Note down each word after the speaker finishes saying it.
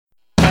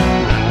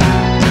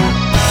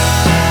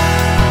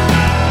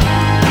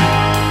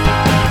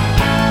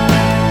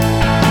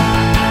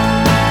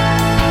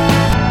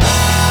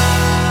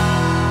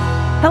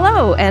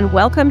and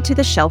welcome to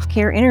the Shelf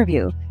Care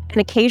Interview, an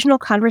occasional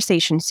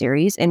conversation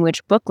series in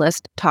which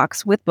Booklist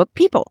talks with book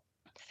people.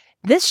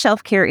 This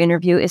Shelf Care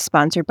Interview is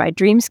sponsored by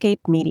Dreamscape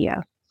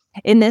Media.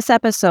 In this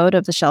episode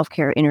of the Shelf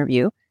Care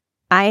Interview,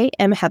 I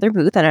am Heather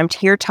Booth, and I'm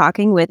here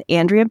talking with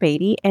Andrea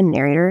Beaty and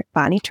narrator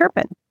Bahni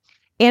Turpin.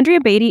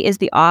 Andrea Beaty is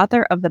the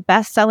author of the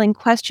best-selling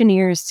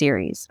Questionnaires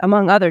series,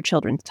 among other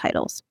children's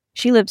titles.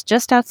 She lives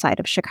just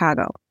outside of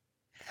Chicago.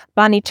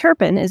 Bahni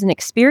Turpin is an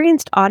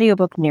experienced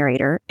audiobook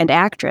narrator and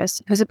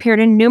actress who's appeared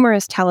in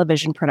numerous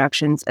television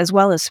productions as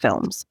well as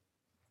films.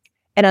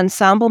 An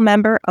ensemble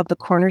member of the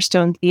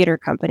Cornerstone Theater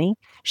Company,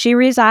 she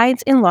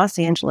resides in Los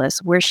Angeles,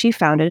 where she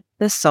founded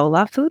the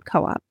Sola Food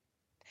Co-op.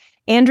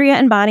 Andrea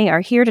and Bahni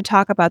are here to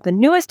talk about the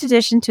newest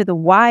addition to the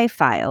Y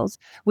Files,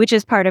 which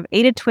is part of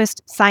Ada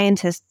Twist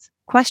Scientist's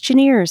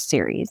Questionnaires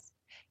series.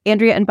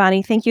 Andrea and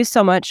Bahni, thank you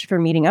so much for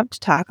meeting up to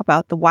talk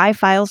about the Y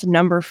Files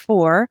number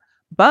 4,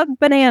 Bug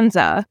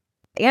Bonanza.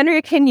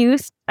 Andrea, can you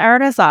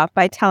start us off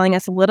by telling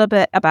us a little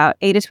bit about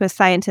Ada Twist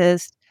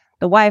Scientist,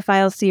 the Y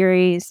Files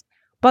series,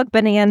 Bug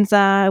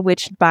Bonanza,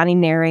 which Bahni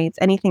narrates?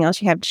 Anything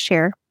else you have to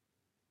share?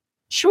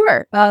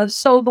 Sure.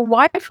 So the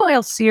Y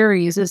Files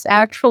series is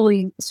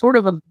actually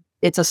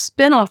it's a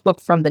spin-off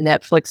book from the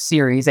Netflix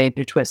series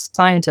Ada Twist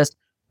Scientist,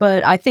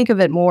 but I think of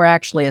it more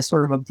actually as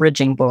sort of a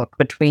bridging book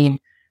between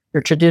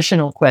your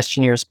traditional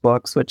Questionnaires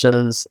books, which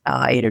is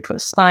Ada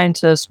Twist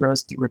Scientist,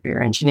 Rose D. Revere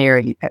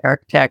Engineer,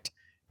 Architect,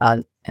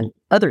 and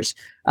others,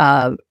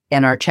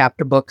 and our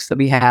chapter books that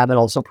we have, and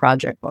also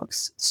project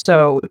books.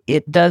 So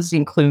it does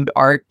include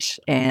art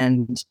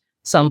and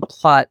some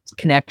plot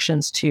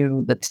connections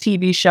to the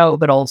TV show,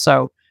 but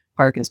also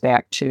harkens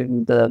back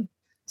to the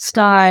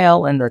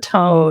style and the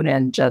tone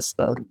and just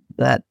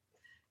that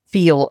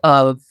feel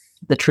of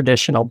the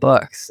traditional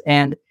books.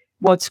 And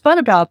what's fun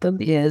about them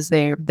is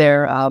they're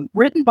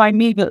written by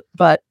me,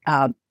 but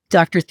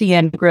Dr.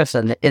 Theanne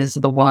Griffin is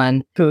the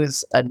one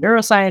who's a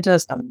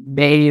neuroscientist,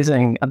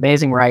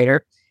 amazing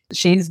writer.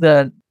 She's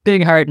the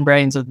big heart and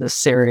brains of this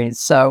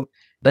series.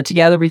 But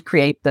together we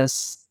create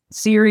this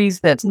series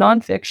that's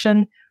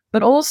nonfiction,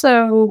 but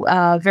also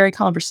very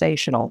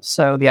conversational.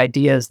 So the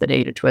idea is that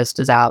Ada Twist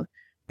is out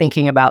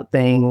thinking about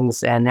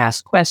things and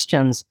asks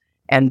questions,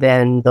 and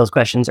then those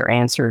questions are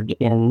answered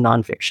in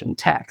nonfiction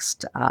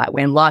text.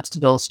 And lots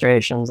of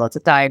illustrations, lots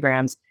of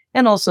diagrams,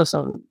 and also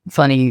some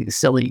funny,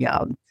 silly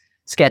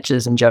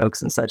sketches and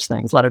jokes and such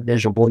things. A lot of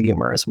visual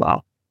humor as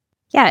well.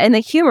 Yeah, and the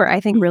humor, I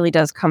think, really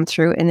does come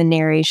through in the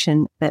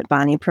narration that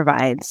Bahni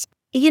provides.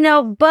 You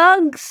know,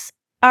 bugs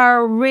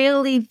are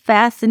really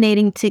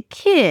fascinating to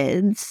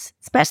kids,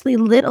 especially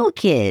little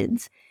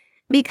kids,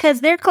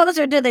 because they're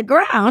closer to the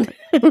ground.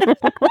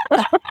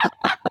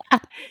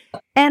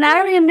 And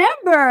I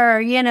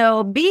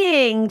remember,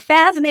 being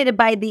fascinated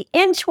by the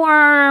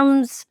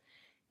inchworms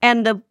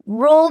and the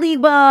roly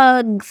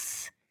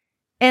bugs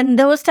and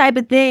those type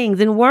of things,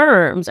 and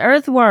worms,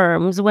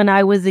 earthworms when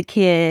I was a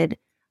kid.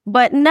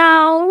 But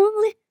now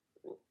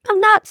I'm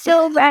not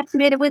so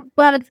fascinated with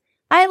bugs.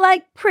 I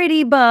like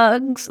pretty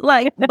bugs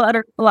like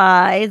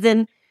butterflies,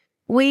 and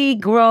we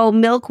grow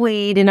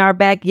milkweed in our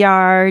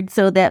backyard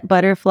so that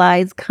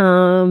butterflies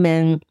come.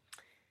 And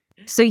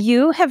so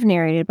you have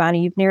narrated,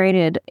 Bahni, you've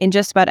narrated in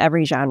just about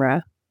every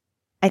genre.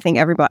 I think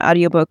every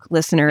audiobook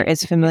listener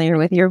is familiar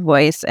with your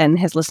voice and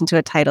has listened to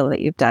a title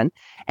that you've done.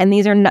 And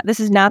this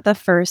is not the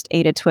first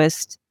Ada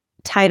Twist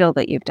title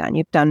that you've done.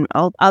 You've done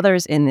all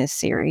others in this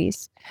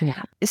series.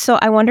 Yeah. So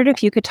I wondered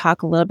if you could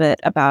talk a little bit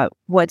about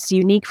what's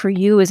unique for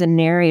you as a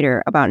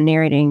narrator about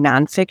narrating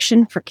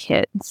nonfiction for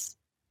kids.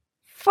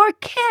 For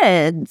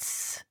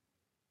kids,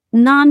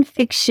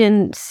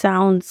 nonfiction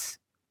sounds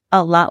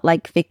a lot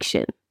like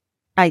fiction,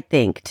 I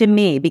think, to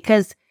me,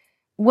 because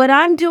what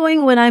I'm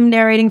doing when I'm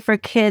narrating for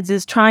kids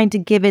is trying to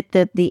give it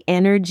the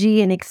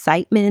energy and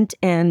excitement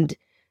and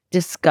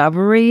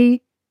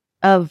discovery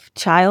of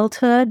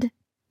childhood,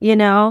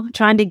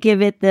 trying to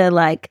give it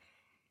it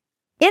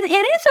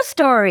is a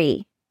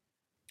story.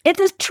 It's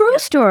a true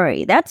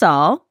story. That's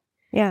all.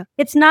 Yeah.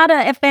 It's not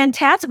a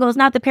fantastical. It's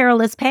not the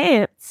Perilous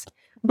Pants,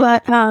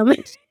 but,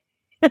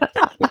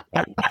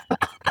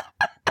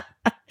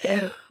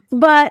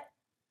 but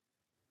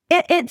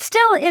it's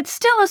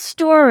still a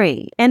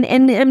story, and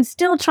I'm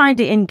still trying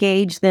to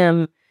engage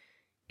them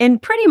in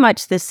pretty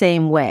much the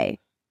same way.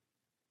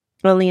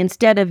 Only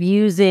instead of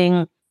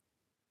using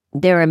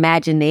their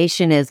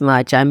imagination as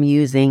much, I'm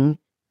using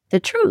the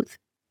truth.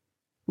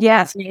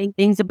 Yes. Saying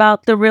things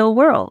about the real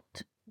world.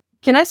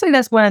 Can I say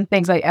that's one of the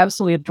things I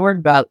absolutely adored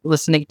about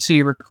listening to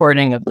your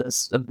recording of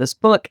this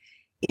book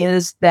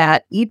is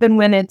that even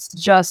when it's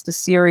just a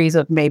series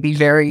of maybe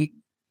very,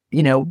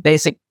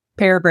 basic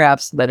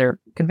paragraphs that are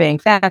conveying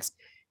facts,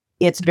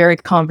 it's very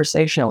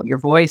conversational. Your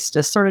voice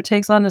just sort of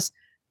takes on this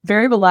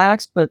very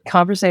relaxed but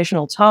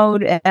conversational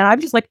tone. And I'm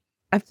just like,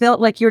 I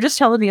felt like you're just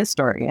telling me a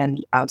story.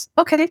 And I was,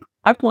 okay,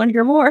 I want to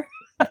hear more.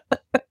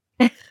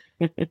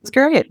 It's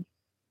great.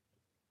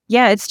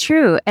 Yeah, it's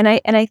true. And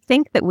I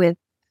think that with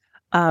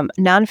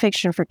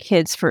nonfiction for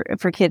kids, for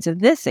kids of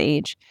this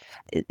age,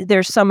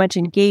 there's so much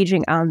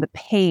engaging on the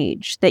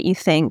page that you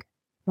think,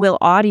 will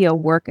audio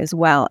work as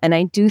well? And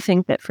I do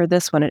think that for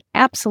this one, it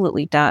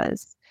absolutely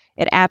does.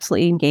 It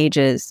absolutely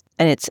engages,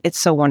 and it's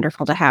so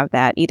wonderful to have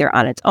that either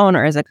on its own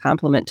or as a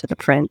complement to the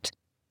print.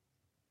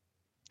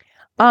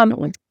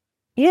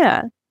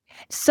 Yeah.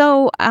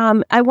 So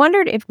I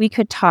wondered if we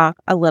could talk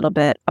a little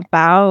bit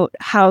about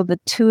how the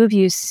two of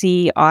you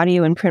see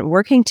audio and print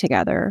working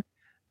together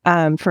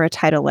for a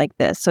title like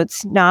this. So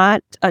it's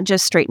not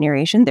just straight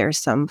narration. There's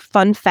some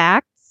fun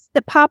facts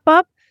that pop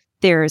up.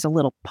 There's a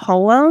little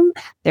poem.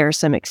 There's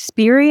some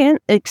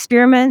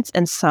experiments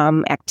and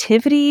some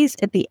activities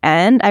at the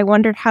end. I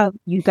wondered how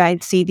you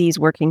guys see these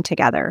working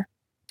together.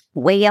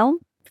 Well,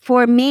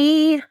 for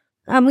me,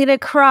 I'm going to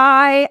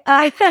cry.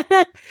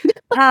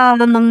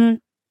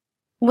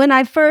 When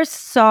I first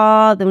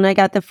saw them, when I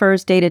got the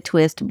first Data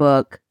Twist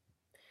book,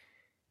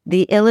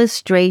 the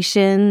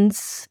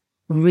illustrations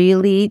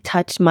really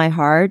touched my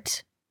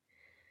heart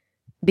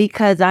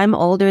because I'm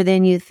older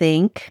than you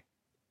think.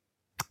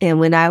 And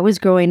when I was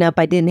growing up,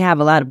 I didn't have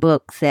a lot of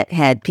books that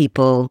had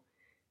people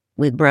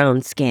with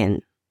brown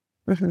skin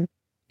and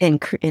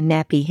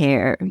nappy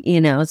hair,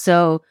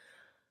 So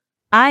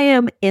I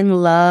am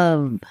in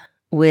love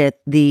with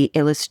the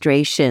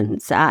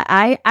illustrations.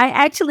 I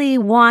actually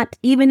want,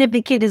 even if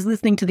a kid is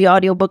listening to the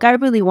audiobook, I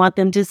really want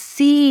them to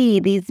see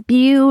these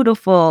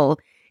beautiful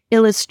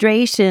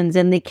illustrations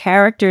and the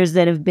characters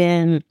that have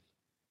been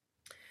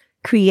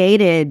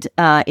created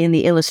in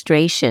the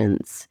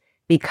illustrations,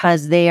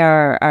 because they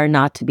are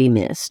not to be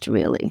missed,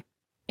 really.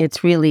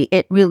 It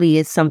really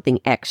is something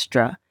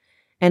extra.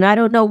 And I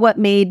don't know what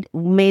made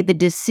the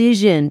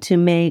decision to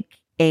make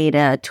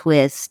Ada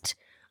Twist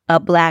a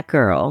Black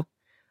girl,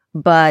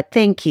 but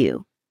thank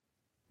you.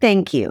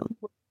 And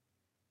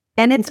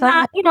it's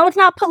not, it's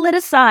not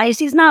politicized.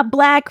 She's not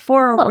Black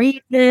for a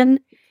reason.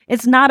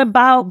 It's not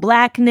about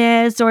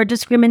Blackness or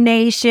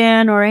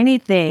discrimination or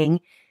anything.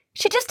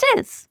 She just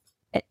is.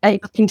 I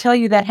can tell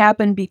you that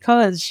happened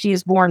because she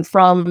is born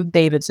from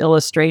David's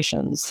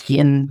illustrations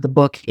in the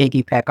book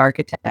Iggy Peck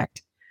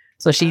Architect.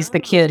 So she's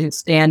the kid who's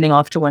standing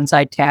off to one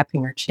side,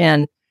 tapping her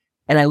chin.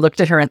 And I looked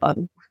at her and thought,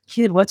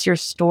 kid, what's your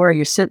story?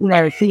 You're sitting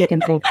there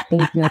thinking,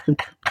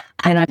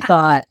 and I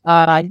thought,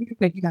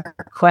 you got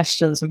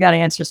questions. We've got to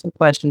answer some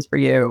questions for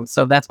you.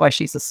 So that's why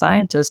she's a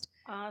scientist.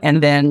 Awesome.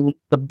 And then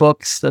the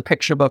books, the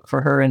picture book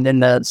for her, and then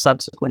the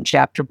subsequent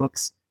chapter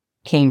books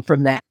came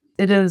from that.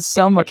 It is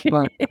so much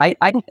fun. I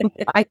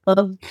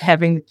love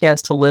having the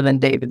chance to live in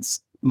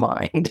David's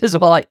mind as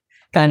well. Like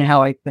kind of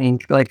how I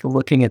think, like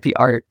looking at the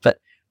art, but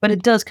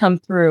it does come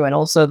through, and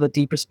also the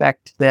deep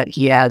respect that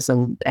he has,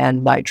 and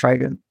I try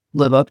to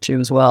live up to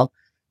as well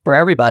for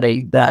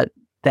everybody that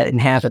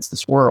inhabits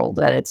this world.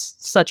 That it's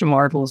such a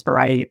marvelous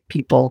variety of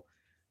people.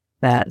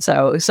 That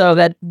so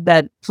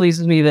that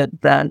pleases me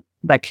that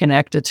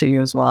connected to you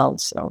as well.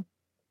 So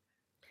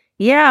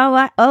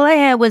yeah, all I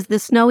had was the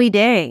snowy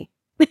day.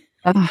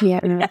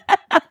 Yeah.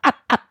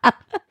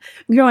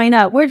 Growing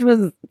up, which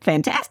was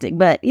fantastic,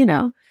 but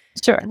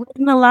sure, it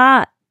wasn't a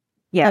lot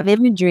of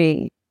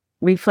imagery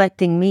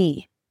reflecting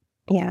me.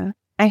 Yeah,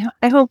 I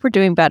hope we're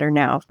doing better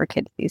now for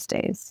kids these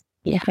days.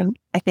 Yeah,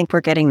 I think we're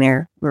getting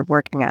there. We're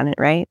working on it,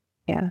 right?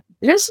 Yeah,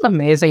 there's some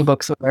amazing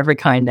books of every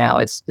kind now.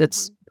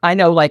 It's I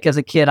know, like as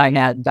a kid, I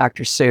had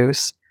Dr.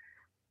 Seuss,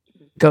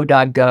 Go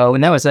Dog Go,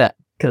 and that was it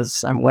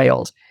because I'm way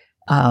old.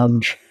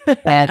 And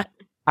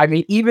I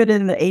mean, even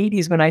in the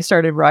 80s when I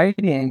started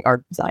writing,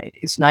 or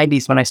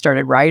 90s when I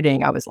started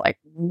writing, I was like,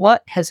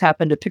 what has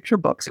happened to picture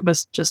books? It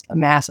was just a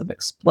massive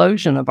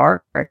explosion of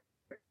art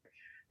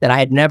that I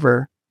had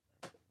never,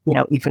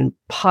 even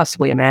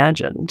possibly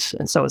imagined.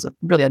 And so it was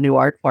really a new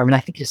art form, and I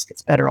think it just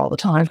gets better all the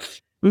time.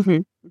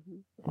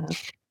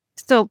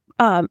 So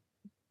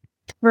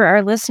for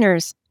our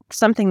listeners,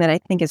 something that I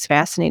think is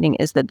fascinating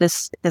is that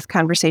this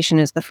conversation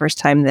is the first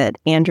time that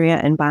Andrea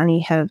and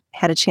Bahni have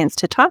had a chance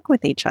to talk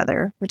with each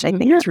other, which I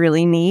think is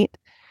really neat.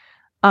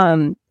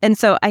 And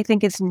so I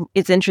think it's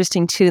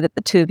interesting too that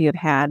the two of you have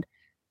had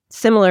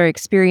similar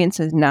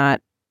experiences,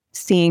 not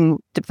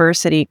seeing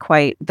diversity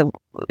quite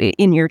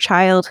in your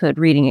childhood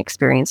reading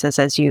experiences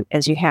as you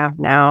have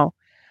now.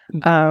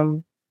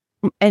 And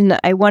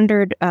I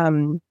wondered,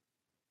 Bahni,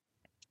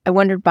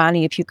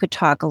 if you could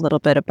talk a little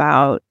bit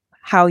about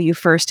how you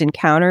first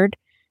encountered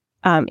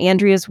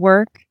Andrea's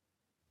work,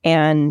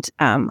 and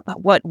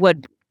what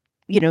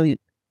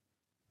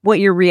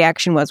your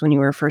reaction was when you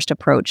were first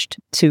approached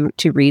to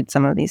read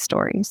some of these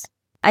stories.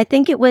 I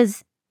think it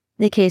was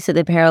the case of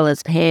the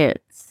Perilous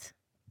Pants.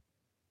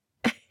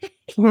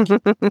 So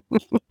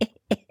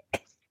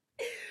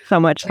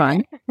much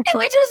fun. Which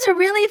was a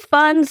really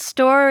fun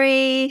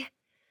story.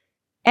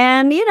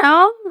 And,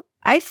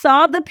 I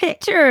saw the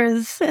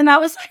pictures and I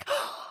was like,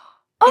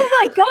 oh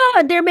my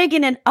God, they're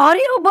making an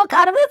audiobook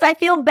out of this. I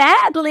feel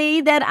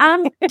badly that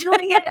I'm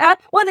doing it. I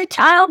want a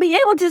child be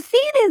able to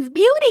see this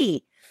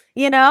beauty,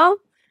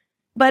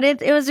 But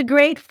it was a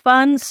great,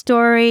 fun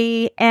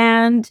story,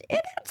 and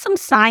it had some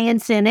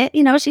science in it.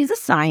 She's a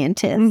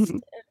scientist.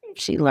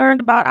 She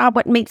learned about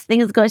what makes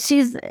things go.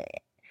 She's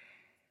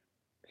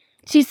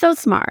so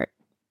smart.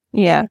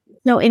 Yeah.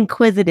 So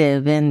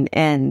inquisitive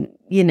and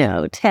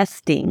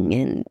testing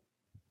and,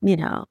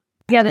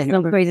 there's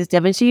some crazy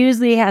stuff. And she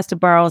usually has to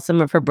borrow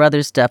some of her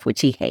brother's stuff,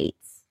 which he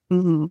hates.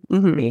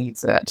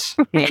 Hates it.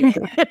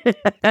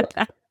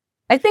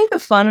 I think the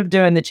fun of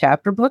doing the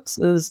chapter books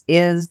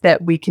is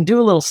that we can do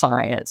a little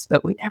science,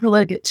 but we never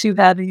let it get too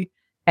heavy.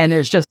 And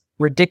there's just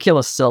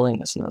ridiculous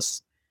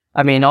silliness.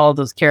 I mean, all of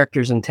those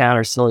characters in town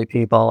are silly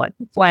people, like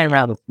flying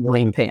around with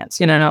lean pants.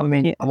 You know what I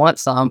mean? Yeah. I want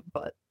some,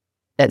 but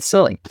that's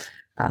silly.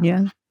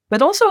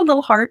 But also a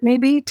little heart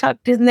maybe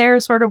tucked in there,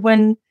 sort of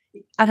when,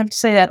 I have to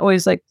say that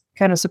always like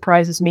kind of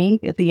surprises me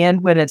at the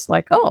end when it's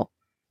like, oh,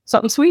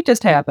 something sweet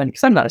just happened.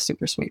 Because I'm not a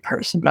super sweet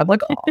person, but I'm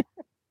like, oh,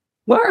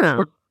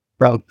 wow.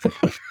 Bro.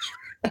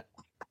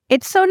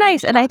 It's so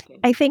nice. And I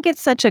think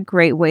it's such a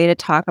great way to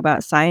talk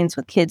about science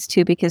with kids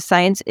too, because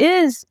science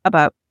is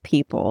about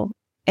people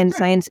and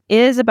science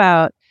is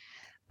about,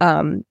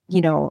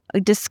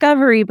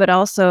 discovery, but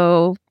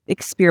also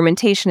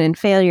experimentation and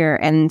failure.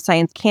 And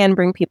science can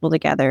bring people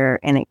together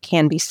and it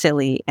can be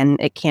silly and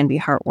it can be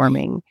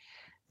heartwarming.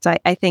 So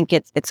I think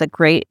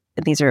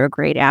these are a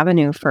great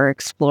avenue for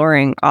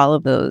exploring all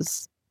of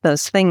those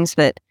things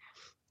that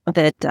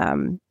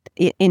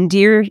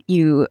endear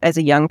you as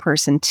a young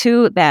person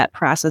to that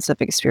process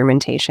of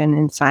experimentation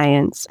in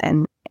science.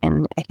 And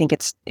I think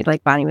it's,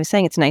 like Bahni was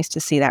saying, it's nice to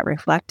see that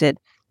reflected,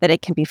 that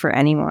it can be for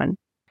anyone.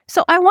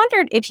 So I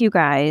wondered if you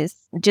guys,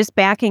 just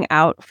backing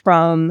out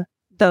from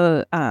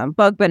the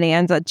bug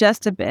bonanza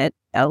just a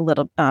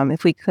little,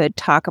 if we could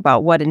talk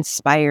about what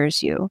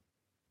inspires you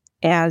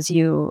as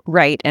you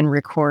write and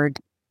record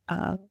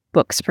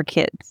books for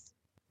kids.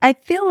 I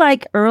feel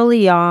like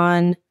early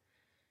on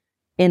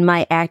in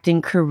my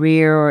acting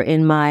career or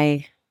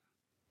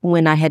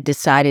when I had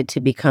decided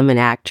to become an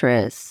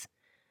actress,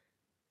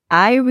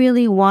 I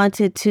really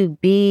wanted to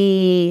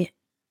be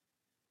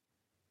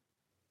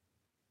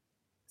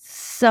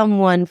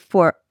someone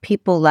for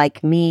people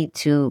like me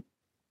to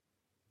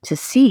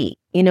see.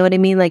 You know what I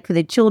mean? Like for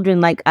the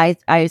children, like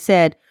I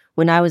said,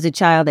 when I was a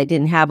child, I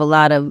didn't have a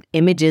lot of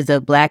images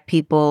of Black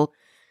people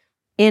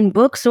in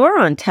books or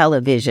on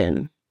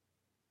television.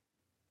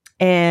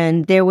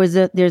 And there's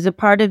a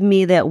part of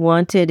me that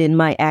wanted in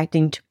my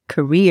acting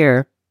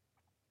career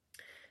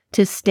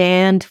to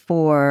stand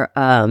for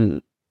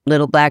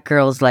little Black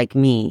girls like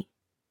me.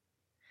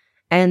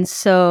 And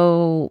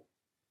so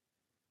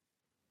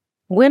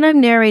when I'm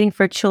narrating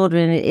for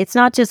children, it's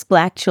not just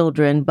Black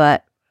children,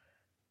 but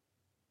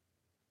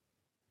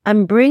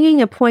I'm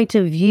bringing a point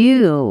of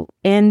view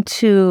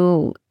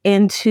into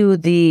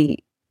the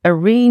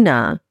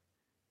arena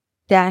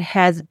that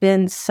has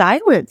been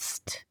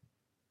silenced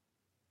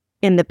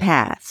in the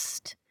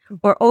past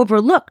or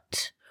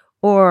overlooked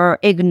or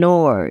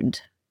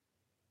ignored.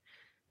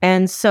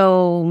 And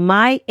so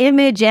my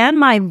image and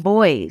my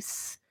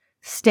voice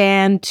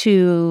stand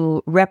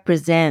to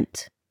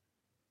represent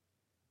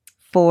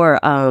for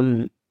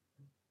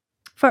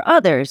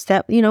others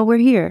that, we're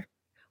here.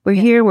 We're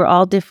here, we're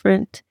all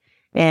different.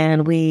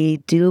 And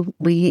we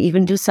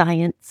even do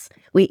science.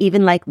 We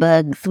even like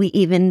bugs. We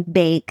even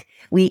bake.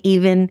 We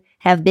even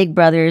have big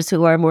brothers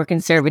who are more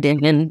conservative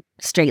and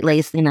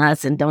straight-laced than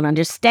us and don't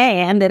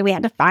understand that we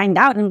had to find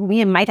out and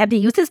we might have to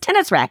use his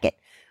tennis racket.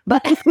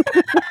 But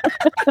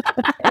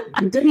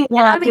I'm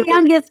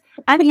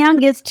the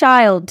youngest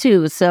child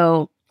too,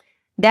 so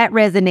that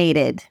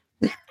resonated.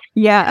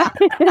 Yeah.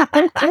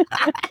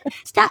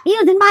 Stop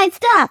using my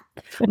stuff.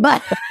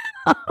 But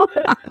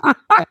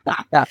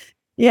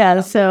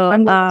yeah, so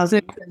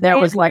that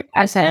was like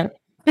I said.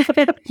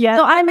 Yeah.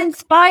 So I'm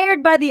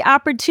inspired by the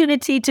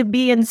opportunity to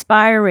be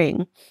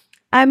inspiring.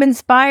 I'm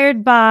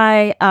inspired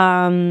by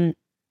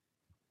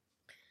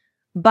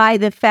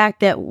the fact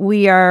that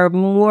we are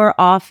more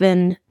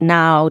often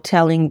now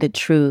telling the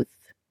truth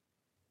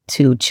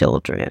to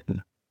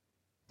children.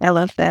 I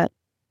love that.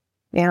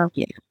 Yeah.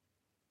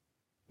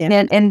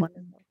 And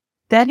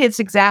that hits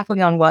exactly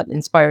on what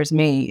inspires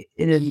me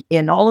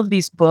in all of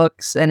these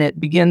books. And it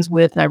begins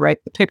with, I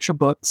write the picture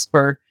books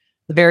for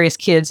the various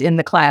kids in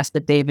the class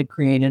that David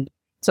created.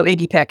 So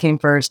Iggy Peck came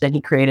first and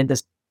he created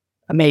this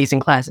amazing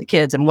class of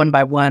kids. And one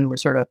by one, we're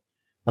sort of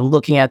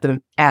looking at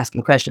them,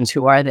 asking questions,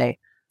 who are they?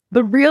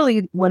 But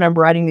really, when I'm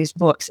writing these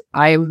books,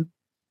 I'm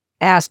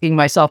asking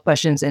myself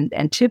questions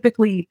and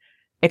typically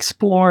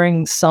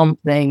exploring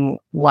something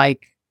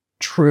like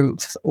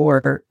truth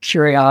or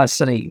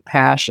curiosity,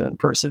 passion,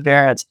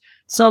 perseverance,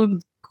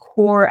 some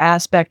core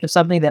aspect of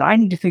something that I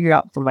need to figure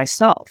out for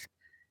myself.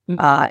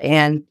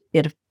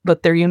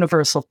 But they're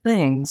universal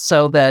things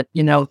so that,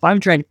 if I'm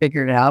trying to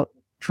figure it out,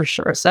 for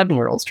sure, a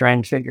 7-year-old's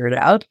trying to figure it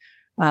out,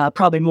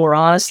 probably more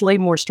honestly,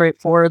 more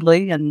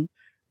straightforwardly, and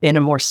in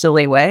a more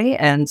silly way.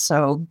 And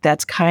so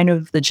that's kind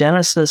of the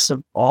genesis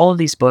of all of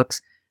these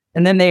books.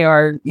 And then they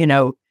are,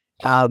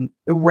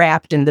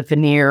 wrapped in the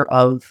veneer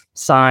of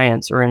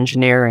science or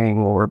engineering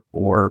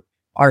or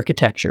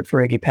architecture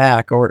for Iggy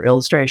Peck or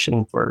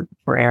illustration for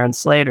Aaron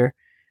Slater.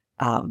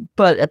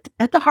 But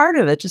at the heart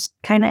of it, just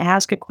kind of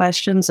asking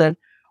questions. And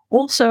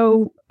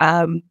also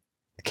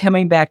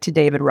coming back to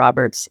David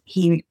Roberts,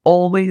 he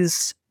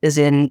always is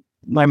in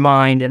my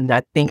mind and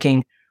that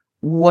thinking,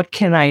 what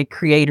can I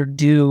create or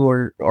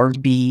do or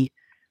be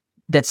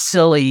that's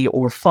silly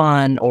or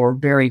fun or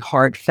very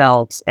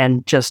heartfelt,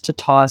 and just to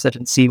toss it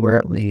and see where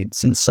it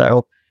leads. And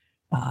so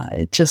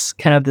it's just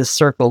kind of this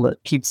circle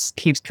that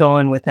keeps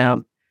going with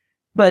him.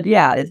 But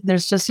yeah,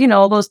 there's just,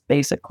 all those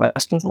basic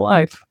questions of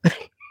life.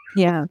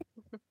 Yeah.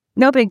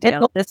 No big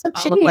deal. It's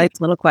all of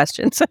life's little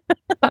questions.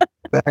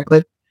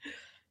 Exactly.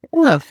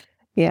 Yeah.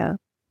 Yeah.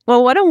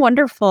 Well, what a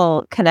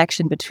wonderful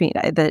connection between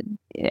that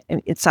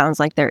it sounds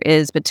like there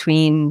is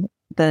between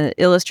the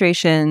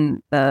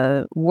illustration,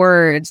 the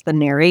words, the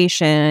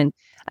narration.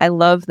 I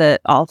love that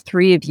all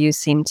three of you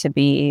seem to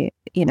be,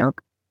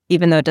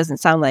 even though it doesn't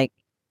sound like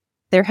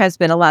there has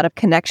been a lot of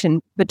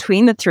connection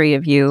between the three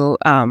of you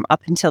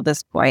up until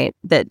this point,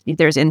 that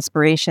there's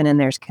inspiration and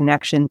there's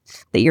connection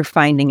that you're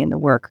finding in the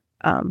work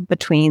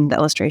between the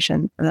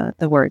illustration,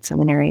 the words, and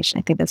the narration.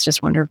 I think that's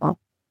just wonderful.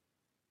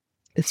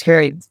 It's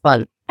very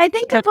fun. I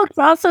think the books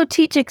also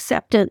teach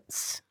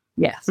acceptance.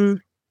 Yes.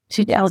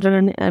 To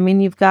children. I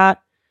mean, you've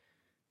got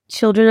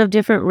children of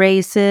different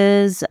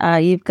races.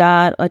 You've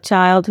got a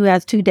child who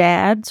has two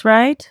dads,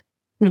 right?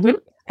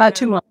 Mm-hmm.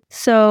 2 months.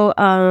 So,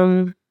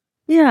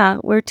 yeah,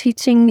 we're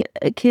teaching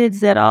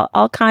kids that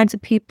all kinds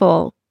of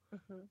people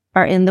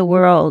are in the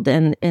world,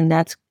 and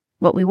that's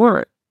what we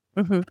want.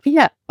 Mm-hmm.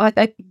 Yeah,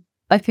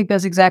 I think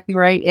that's exactly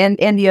right.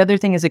 And the other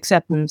thing is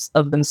acceptance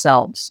of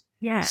themselves.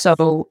 Yeah.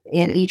 So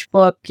in each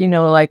book,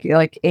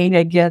 like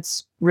Ada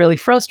gets really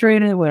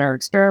frustrated when her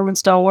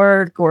experiments don't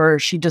work, or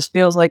she just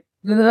feels like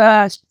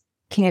she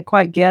can't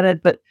quite get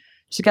it, but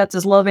she's got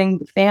this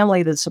loving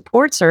family that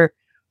supports her.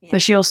 Yeah.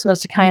 But she also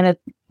has to kind of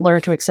learn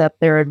to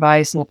accept their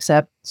advice and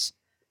accept,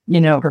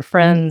 her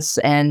friends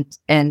and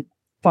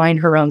find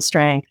her own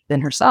strength in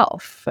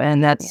herself.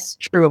 And that's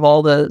true of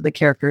all the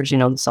characters,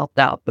 the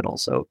self-doubt, but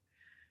also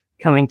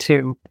coming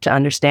to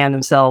understand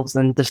themselves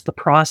and just the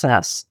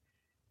process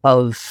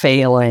of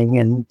failing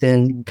and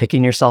then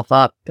picking yourself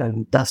up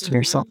and dusting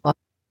yourself up,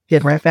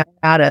 getting right back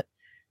at it.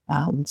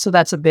 So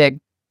that's a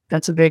big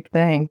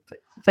thing.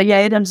 But yeah,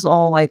 it is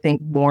all, I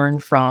think, born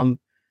from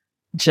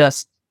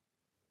just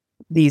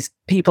these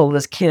people,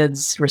 as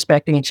kids,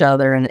 respecting each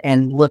other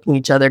and looking at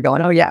each other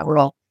going, oh yeah, we're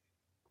all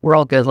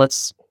good.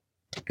 Let's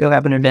go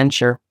have an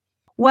adventure.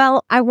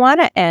 Well, I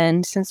want to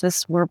end, since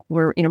we're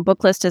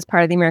Booklist is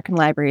part of the American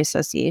Library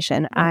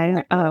Association.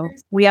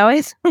 We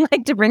always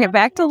like to bring it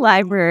back to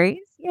libraries.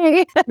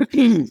 Yay.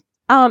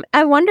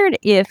 I wondered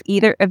if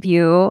either of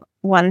you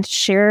want to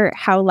share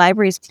how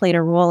libraries played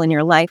a role in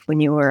your life when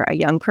you were a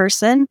young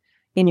person,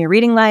 in your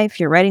reading life,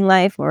 your writing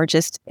life, or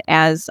just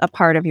as a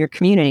part of your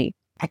community.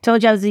 I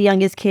told you I was the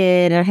youngest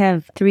kid. I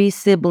have 3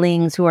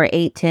 siblings who are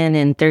 8, 10,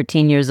 and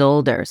 13 years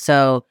older.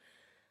 So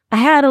I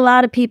had a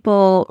lot of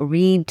people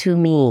read to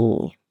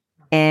me,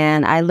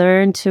 and I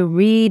learned to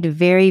read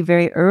very,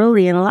 very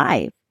early in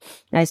life.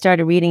 I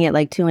started reading at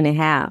like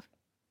 2.5.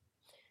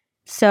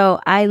 So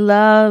I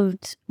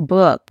loved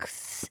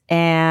books,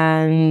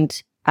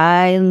 and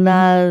I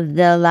loved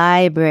the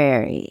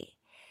library.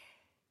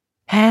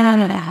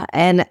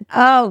 And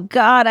oh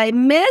God, I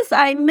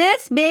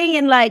miss being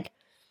in like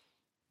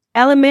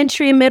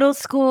elementary and middle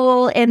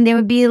school, and there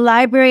would be a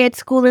library at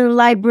school, and the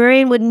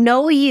librarian would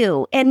know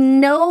you and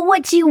know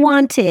what you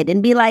wanted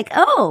and be like,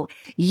 oh,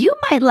 you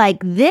might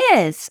like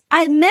this.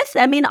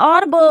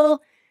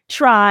 Audible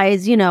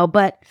tries,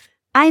 but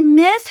I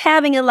miss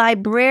having a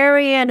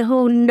librarian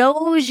who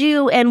knows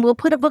you and will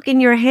put a book in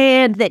your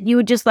hand that you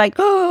would just like,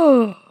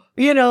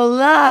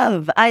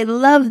 love. I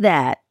love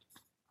that.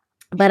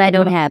 But I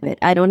don't have it.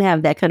 I don't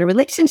have that kind of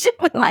relationship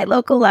with my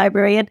local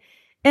librarian.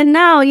 And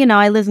now,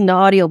 I listen to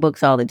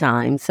audiobooks all the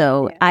time.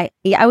 So I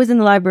was in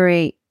the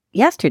library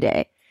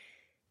yesterday,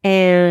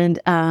 and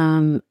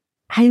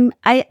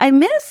I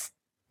miss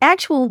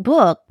actual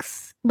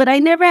books, but I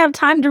never have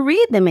time to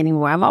read them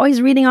anymore. I'm always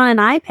reading on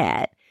an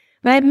iPad.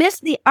 But I miss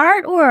the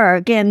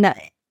artwork and the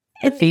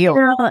feel.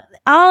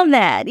 All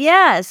that.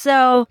 Yeah.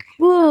 So,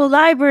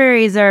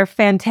 libraries are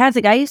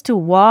fantastic. I used to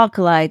walk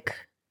like,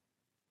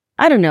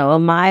 I don't know,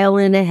 1.5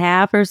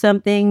 miles or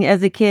something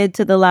as a kid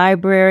to the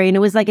library. And it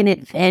was like an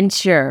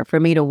adventure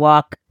for me to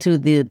walk to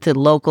the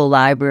local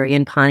library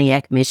in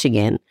Pontiac,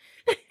 Michigan,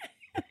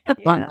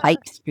 on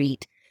Pike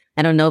Street.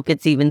 I don't know if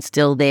it's even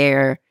still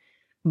there.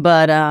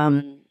 But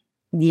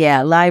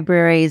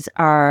libraries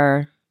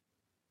are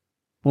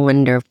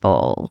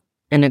wonderful.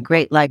 And a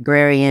great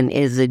librarian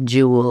is a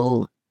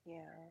jewel.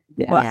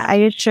 Well, I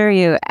assure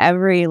you,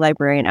 every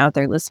librarian out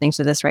there listening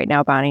to this right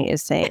now, Bahni,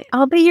 is saying,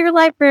 I'll be your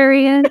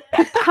librarian.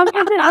 Come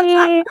to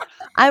me.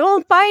 I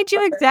will find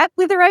you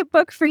exactly the right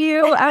book for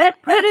you. I will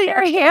put it in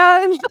your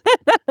hands.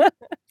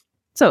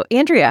 So,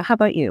 Andrea, how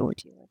about you?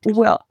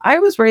 Well, I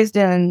was raised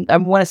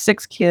I'm one of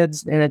 6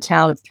 kids in a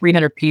town of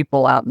 300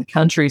 people out in the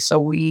country. So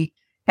we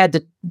had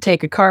to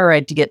take a car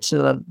ride to get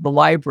to the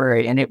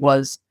library. And it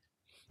was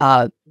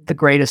the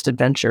greatest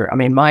adventure. I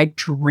mean, my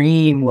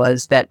dream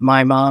was that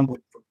my mom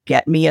would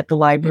get me at the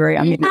library.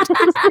 I mean,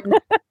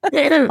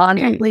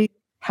 honestly,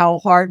 how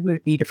hard would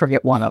it be to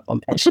forget one of them?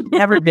 And she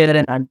never did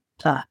it. And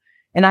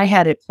And I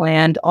had it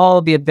planned,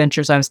 all the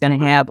adventures I was going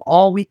to have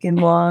all weekend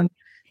long.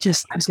 I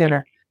was going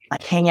to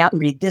like hang out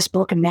and read this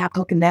book and that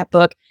book and that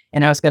book.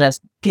 And I was going to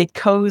get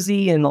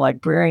cozy in the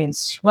librarian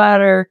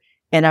sweater.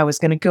 And I was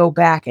going to go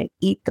back and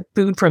eat the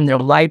food from their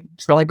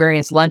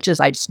librarians' lunches.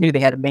 I just knew they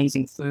had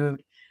amazing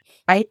food.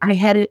 I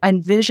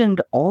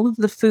envisioned all of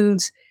the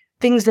foods,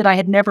 things that I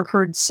had never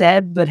heard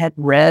said, but had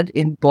read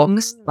in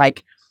books,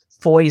 like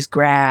foy's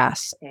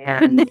grass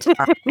and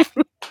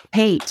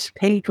pate.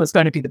 Pate was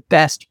going to be the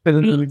best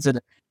foods.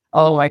 And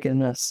oh my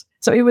goodness.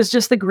 So it was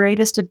just the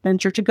greatest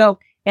adventure to go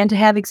and to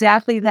have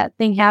exactly that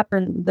thing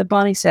happen that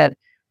Bahni said.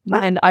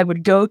 And I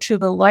would go to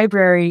the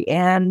library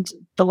and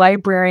the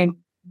librarian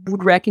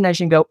would recognize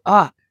you and go,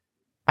 I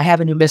have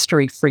a new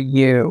mystery for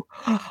you.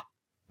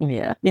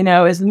 Yeah.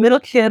 As the middle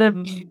kid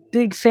of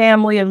big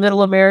family in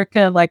middle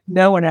America, like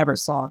no one ever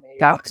saw me.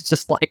 I was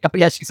just like, oh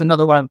yeah, she's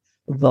another one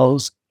of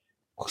those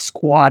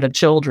squad of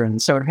children.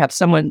 So to have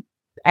someone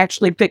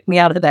actually pick me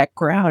out of that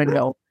crowd and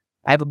go,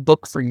 I have a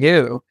book for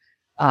you.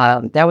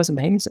 That was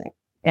amazing.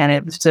 And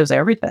it says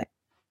everything.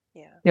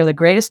 Yeah. They're the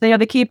greatest. They are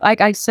the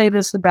I say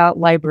this about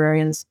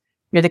librarians.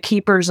 You're the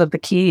keepers of the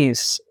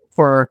keys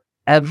for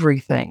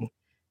everything.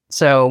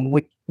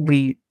 So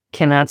we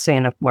cannot say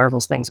enough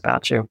marvelous things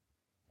about you.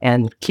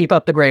 And keep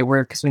up the great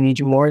work because we need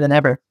you more than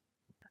ever.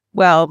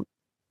 Well,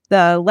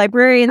 the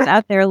librarians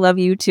out there love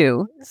you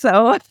too.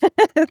 So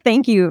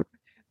thank you.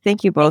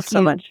 Thank you both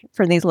so much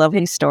for these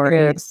lovely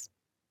stories.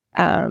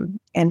 And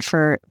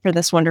for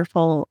this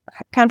wonderful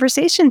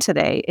conversation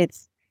today.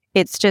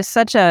 It's just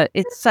such a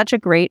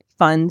great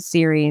fun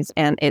series,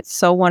 and it's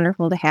so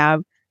wonderful to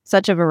have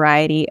such a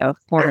variety of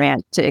format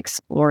to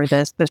explore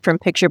this, but from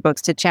picture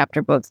books to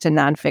chapter books to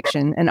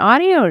nonfiction and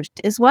audio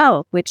as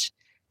well, which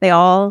they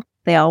all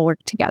work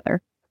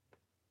together.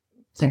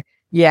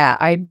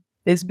 Yeah,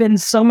 it's been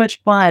so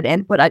much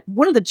fun. But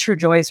one of the true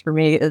joys for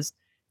me is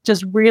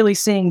just really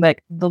seeing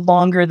like the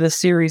longer the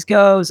series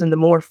goes and the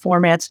more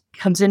formats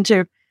comes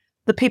into,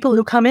 the people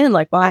who come in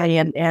like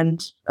Bahni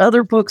and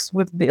other books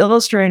with the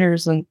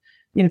illustrators and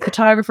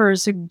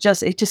photographers who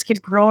it just keeps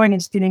growing and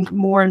it's getting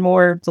more and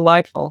more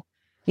delightful.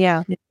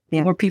 Yeah.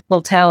 More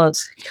people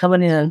talents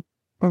coming in.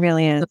 It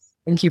really is. So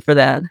thank you for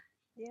that.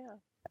 Yeah.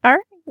 All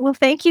right. Well,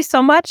 thank you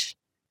so much.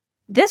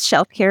 This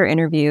Shelf Care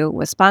interview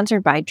was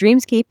sponsored by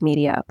Dreamscape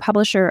Media,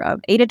 publisher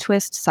of Ada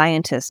Twist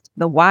Scientist,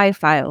 the Y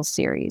Files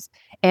series,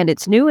 and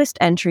its newest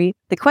entry,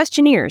 The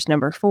Questionnaires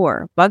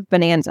 #4, Bug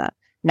Bonanza,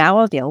 now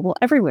available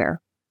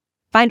everywhere.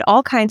 Find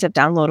all kinds of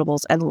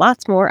downloadables and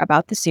lots more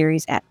about the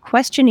series at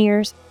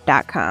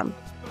questionnaires.com.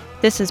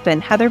 This has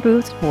been Heather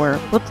Booth for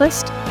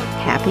Booklist.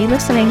 Happy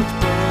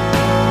listening.